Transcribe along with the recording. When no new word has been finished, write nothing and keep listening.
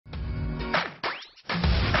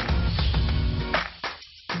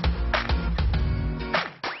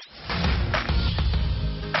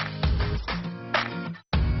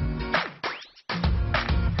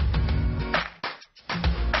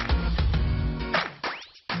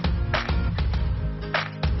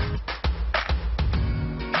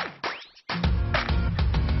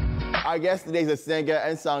Our guest today is a singer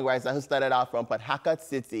and songwriter who started out from Port Harcourt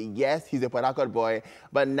City. Yes, he's a Port Harcourt boy,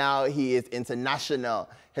 but now he is international.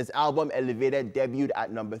 His album Elevated debuted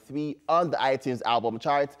at #3 on the iTunes album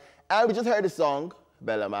charts. And we just heard the song,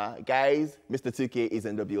 Bellama. Guys, Mr. 2K is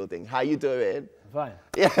in the building. How you doing? Fine.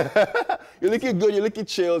 Yeah, you're looking good. You're looking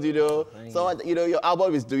chilled. You know, so your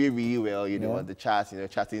album is doing really well. You know, on the charts. You know,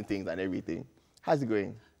 chatting things and everything. How's it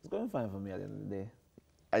going? It's going fine for me at the end of the day.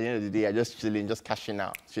 At the end of the day, I'm just chilling, just cashing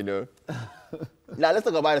out. You know. Now let's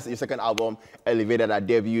talk about your second album, Elevated, that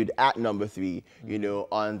debuted at #3. You know,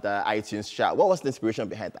 on the iTunes chart. What was the inspiration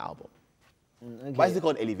behind the album? Okay. Why is it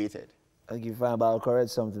called Elevated? Okay, fine, but I'll correct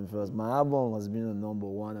something first. My album was being on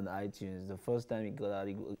 #1 on iTunes. The first time it got out,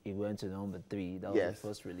 it went to #3. That was the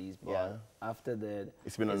first release. But after that,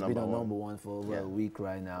 it's been on #1 for over a week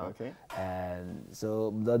right now. Okay. And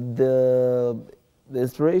so the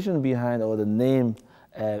inspiration behind, or the name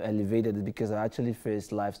Elevated, is because I actually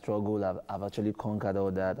faced life struggle. I've actually conquered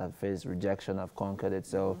all that. I've faced rejection. I've conquered it.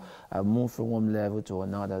 So I've moved from one level to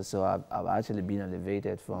another. So I've actually been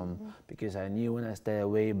elevated from, because I knew when I started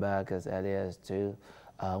way back as early as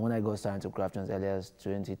when I got signed to Craft as early as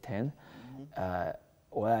 2010,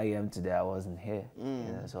 where I am today, I wasn't here. You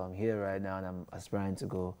know, so I'm here right now, and I'm aspiring to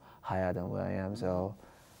go higher than where I am. So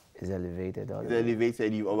it's elevated. It's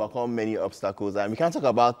elevated. You overcome many obstacles, and we can't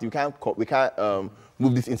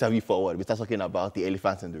move this interview forward. We start talking about the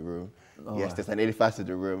elephant in the room. Yes, there's an elephant in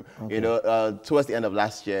the room. Okay. You know, towards the end of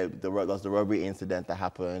last year, there was the robbery incident that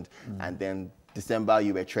happened, and then December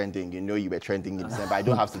you were trending. You know, you were trending in December. I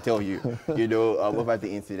don't have to tell you. You know, over the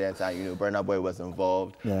incident, and you know, Burna Boy was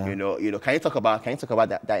involved. Yeah. You know. Can you talk about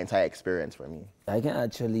that entire experience for me? I can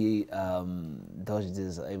actually dodge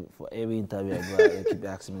this for every interview I go. I keep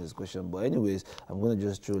asking me this question, but anyways, I'm gonna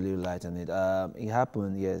just truly lighten it. It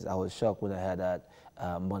happened. Yes, I was shocked when I heard that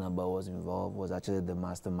Burna Boy was involved. Was actually the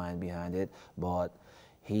mastermind behind it, but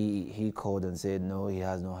he called and said no, he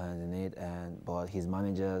has no hands in it, but his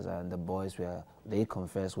managers and the boys they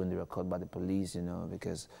confessed when they were caught by the police, you know,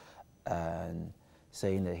 because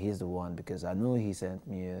saying that he's the one, because I know he sent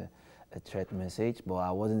me a threat message, but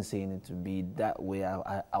I wasn't saying it to be that way.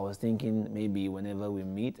 I was thinking maybe whenever we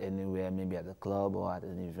meet anywhere, maybe at the club or at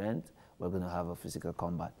an event, we're gonna have a physical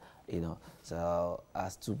combat, you know. So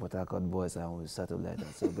as two Port Harcourt boys, and we settled that.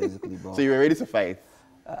 So basically, so you were ready to fight?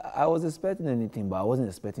 I was expecting anything, but I wasn't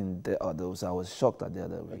expecting the others. I was shocked at the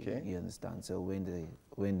other way. Okay. You understand? So when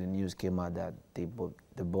the news came out that the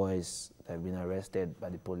boys have been arrested by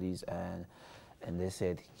the police, and they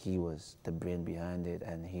said he was the brain behind it,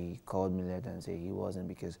 and he called me later and said he wasn't,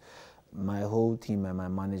 because my whole team and my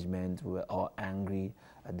management were all angry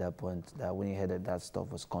at that point, that when he heard that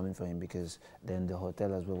stuff was coming for him, because then the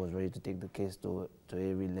hotel as well was ready to take the case to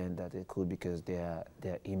every length that it could, because their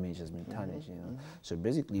image has been tarnished, you know. So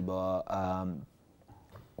basically, but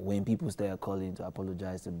when people started calling to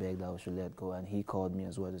apologize, to beg that we should let go, and he called me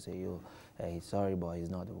as well to say, yo, he's sorry, but he's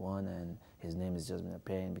not the one, and his name has just been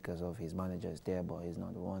appearing because of his manager is there, but he's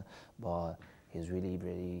not the one, but he's really,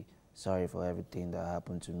 really sorry for everything that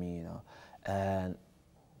happened to me, you know.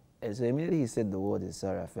 And so immediately he said the word is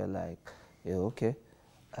sorry, I felt like, yeah, okay.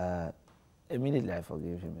 Immediately I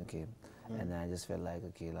forgave him, okay. And I just felt like,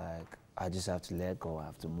 okay, like, I just have to let go, I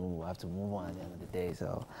have to move on at the end of the day,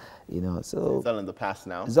 so, you know, so. It's all in the past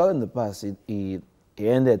now? It's all in the past. It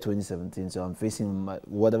ended 2017, so I'm facing,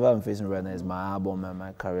 whatever I'm facing right now is my album and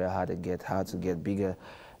my career, how to get bigger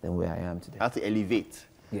than where I am today. How to elevate.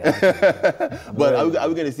 Yeah. But are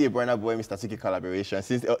we going to see a Burna Boy Mr. 2K collaboration?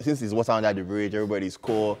 Since it's what's under the bridge, everybody's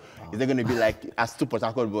cool. Is there going to be like, as two Port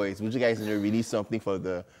Harcourt boys, would you guys release something for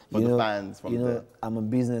the fans? I'm a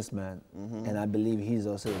businessman, and I believe he's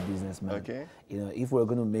also a businessman. Okay. You know, if we're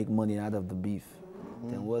going to make money out of the beef,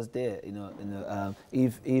 then what's there? You know,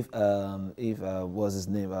 if what's his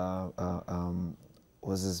name?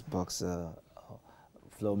 What's his boxer?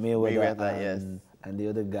 Flo Mayweather. And the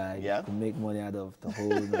other guy can make money out of the whole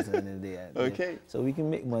day. Okay. So we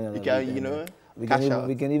can make money out of it. You know, we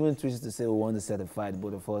can even twist to say we want to set a fight,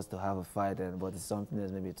 both of us to have a fight, but it's something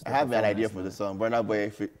else maybe to. I have an idea for the song. Burna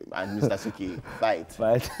Boy and Mr. 2K fight.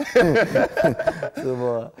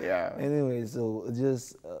 So, yeah. Anyway, so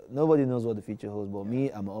just nobody knows what the future holds, but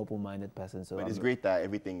me, I'm an open-minded person. So. But it's great that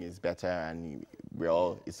everything is better and we're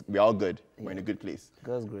all good. Yeah. We're in a good place.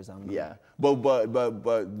 God's grace, I'm good. Yeah. But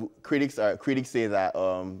critics say that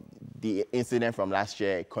the incident from last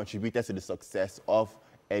year contributed to the success of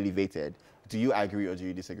Elevated. Do you agree or do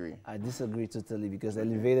you disagree? I disagree totally because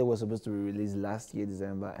Elevated was supposed to be released last year,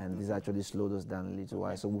 December, and this actually slowed us down a little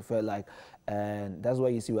while. So we felt like, and that's why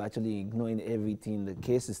you see we're actually ignoring everything. The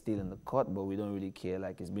case is still in the court, but we don't really care.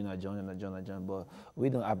 Like it's been adjourned. But we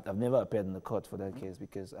don't. I've never appeared in the court for that case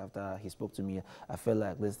because after he spoke to me, I felt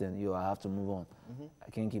like, listen, I have to move on. I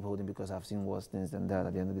can't keep holding because I've seen worse things than that.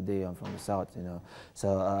 At the end of the day, I'm from the South,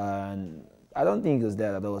 So I don't think it's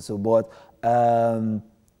that at all. So, but.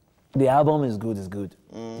 The album is good, Do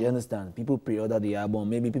you understand? People pre-order the album.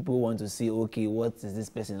 Maybe people want to see, okay, what is this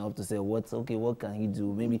person up to say? What can he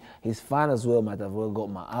do? Maybe his fan as well might have well got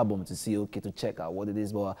my album to see, okay, to check out what it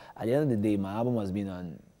is. But at the end of the day, my album has been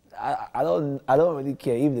on. I don't really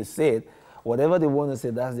care if they say it. Whatever they want to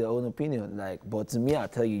say, that's their own opinion. Like, but to me, I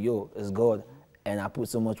tell you, it's God. And I put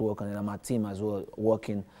so much work on it, and my team as well,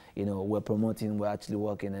 working, we're promoting, we're actually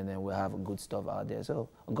working, and then we have good stuff out there. So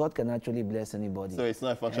God can actually bless anybody. So it's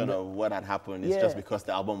not a function of what had happened, it's just because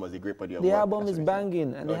the album was a great body of work. The work. album is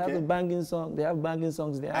banging, and they have a banging song. They have banging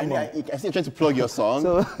songs in the album. And I see you're trying to plug your song.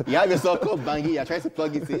 You have your song called Banging, you're trying to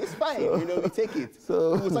plug it in. It's fine, we take it.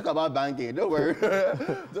 So we'll talk about banging, don't worry.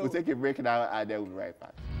 We'll take a break now, and then we'll be right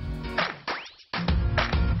back.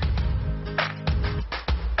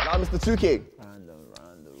 Now, Mr. 2K.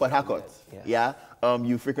 Port Harcourt, yeah?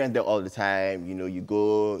 You frequent there all the time, you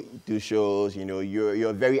go do shows,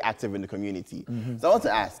 you're very active in the community. So I want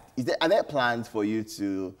to ask, are there plans for you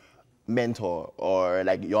to mentor or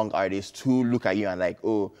like young artists to look at you and like,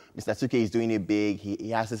 oh, Mr. 2K is doing it big, he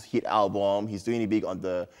has his hit album, he's doing it big on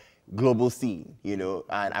the global scene,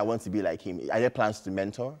 and I want to be like him. Are there plans to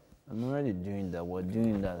mentor? I'm already doing that. We're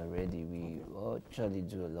doing that already. We actually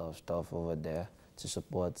do a lot of stuff over there to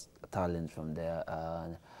support talent from there.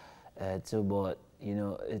 But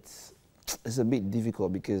it's a bit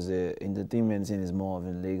difficult because entertainment scene is more of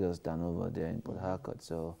in Lagos than over there in Port Harcourt.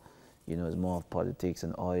 So, it's more of politics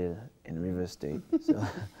and oil in River State. So,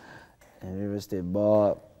 in River State,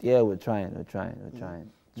 but yeah, we're trying.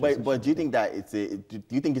 But do you think that do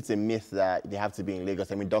you think it's a myth that they have to be in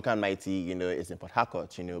Lagos? I mean, Duncan Mighty, is in Port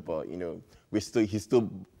Harcourt, but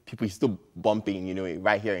he's still bumping,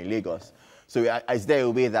 right here in Lagos. So is there a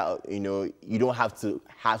way that, you don't have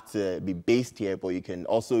to be based here, but you can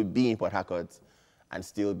also be in Port Harcourt and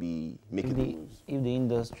still be making moves? If the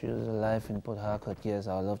industry is alive in Port Harcourt, yes,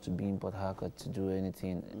 I would love to be in Port Harcourt to do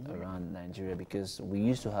anything around Nigeria because we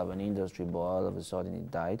used to have an industry, but all of a sudden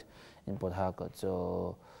it died in Port Harcourt.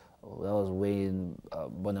 So that was when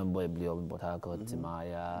Burna Boy blew up in Port Harcourt,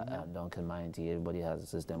 Timaya, Duncan Mighty, everybody has a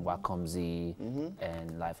system, Wakomzi,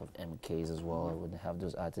 and Life of MKs as well. We have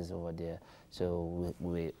those artists over there. So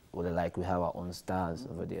we have our own stars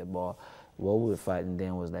over there. But what we were fighting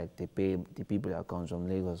then was like they pay the people that comes from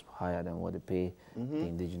Lagos higher than what they pay the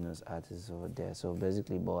indigenous artists over there. So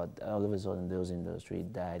basically, but all of a sudden those industry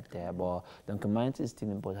died there. But Duncan Mighty is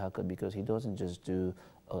still in Port Harcourt because he doesn't just do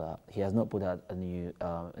he has not put out any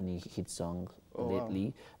hit songs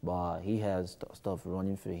lately, but he has stuff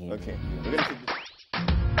running for him. Okay.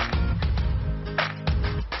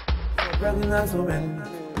 Pregnant woman,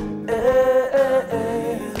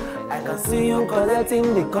 I can see you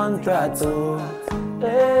collecting the contract,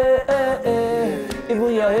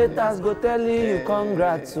 even your haters go tell you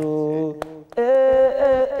congrats,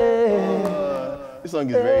 This song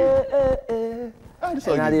is very...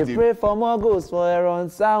 And I pray for more goals for Aaron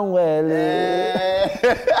Samuel.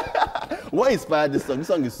 What inspired this song? This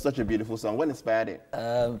song is such a beautiful song. What inspired it?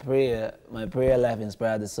 Prayer. My prayer life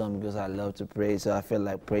inspired the song because I love to pray. So I feel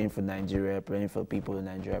like praying for Nigeria, praying for people in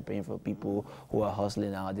Nigeria, praying for people who are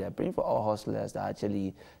hustling out there, praying for all hustlers that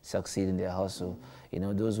actually succeed in their hustle.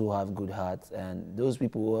 Those who have good hearts and those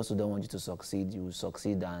people who also don't want you to succeed, you will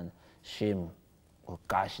succeed and shame or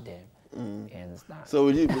cash them. So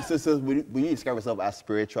would you describe yourself as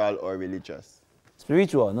spiritual or religious?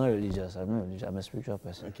 Spiritual, not religious. I'm not religious. I'm a spiritual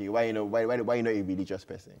person. Okay, why you not a religious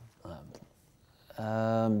person?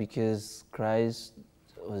 Because Christ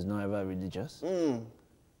was not ever religious.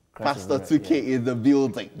 Pastor 2K in the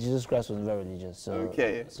building. Jesus Christ was never religious. So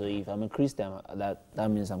if I'm a Christian,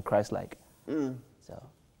 that means I'm Christ-like. So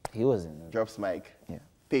he wasn't. Drops mic. Yeah.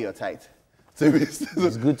 Pay your tithe.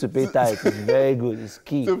 It's good to pay tithe. It's very good. It's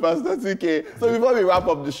key. So Pastor 2K. So before we wrap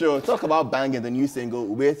up the show, talk about Banging, the new single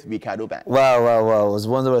with Ricardo Bang. Wow. It was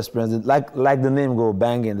wonderful experience. Like the name go,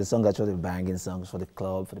 Banging. The song actually banging songs for the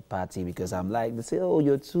club, for the party, because I'm like, they say, oh,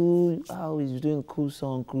 you're doing cool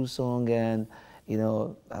song, and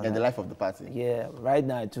and the life of the party. Yeah, right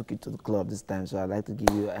now I took it to the club this time, so I'd like to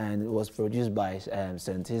give you, and it was produced by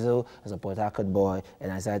Sentizo as a Port Harcourt boy,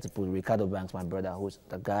 and I decided to put Ricardo Banks, my brother, who's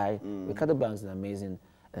the guy. Ricardo Banks is an amazing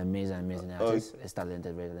amazing artist. He's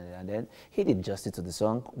talented, very talented. And then he did justice to the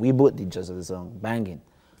song. We both did justice to the song. Banging.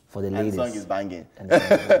 For the ladies. And the song is banging.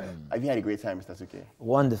 Have you had a great time, Mr. Suke?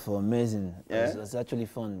 Wonderful, amazing. Yeah? It was actually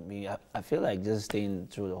fun. I feel like just staying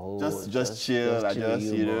through the whole... Just chill,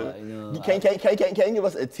 you know. Can you give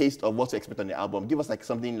us a taste of what to expect on the album? Give us like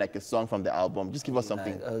something, like a song from the album. Just give us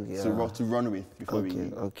something to run with before we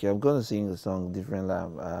leave. Okay, I'm going to sing a song different.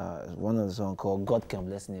 One of the songs called God Can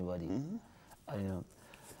Bless Anybody. You know,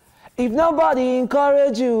 if nobody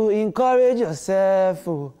encourage you, encourage yourself.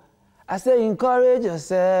 Oh. I say encourage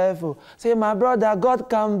yourself. Oh. Say my brother, God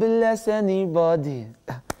can bless anybody.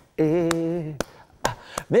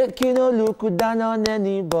 Make you no look down on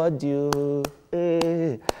anybody. Oh.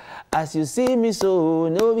 As you see me so,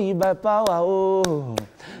 no be by power, oh.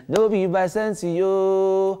 No be by sense,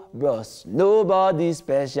 oh. Bros, nobody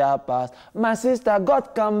special pass. My sister,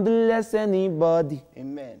 God can bless anybody.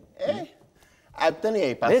 Amen. I'm telling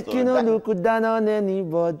you, Pastor. Make you no look down on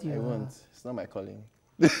anybody. I won't. It's not my calling.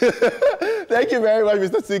 Thank you very much,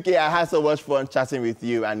 Mr. Suke. I had so much fun chatting with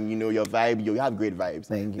you, and you know your vibe. You have great vibes.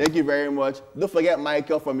 Thank you. Thank you very much. Don't forget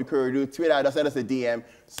Michael from Ikorodu. Tweet out, send us a DM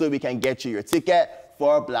so we can get you your ticket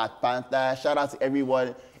for Black Panther. Shout out to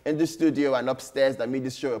everyone in the studio and upstairs that made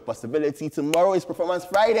this show a possibility. Tomorrow is Performance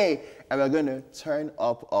Friday, and we're going to turn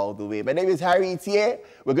up all the way. My name is Harry Etier.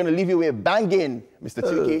 We're going to leave you with Bangin', Mr.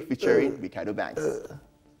 Suke featuring Ricardo Banks.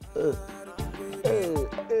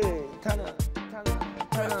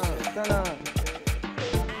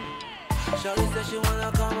 Shawty said she wanna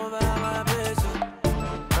come over my place.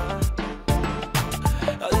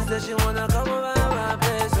 Shawty said she wanna come over my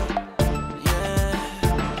place.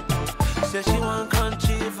 Yeah. Said she want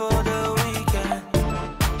country for the weekend.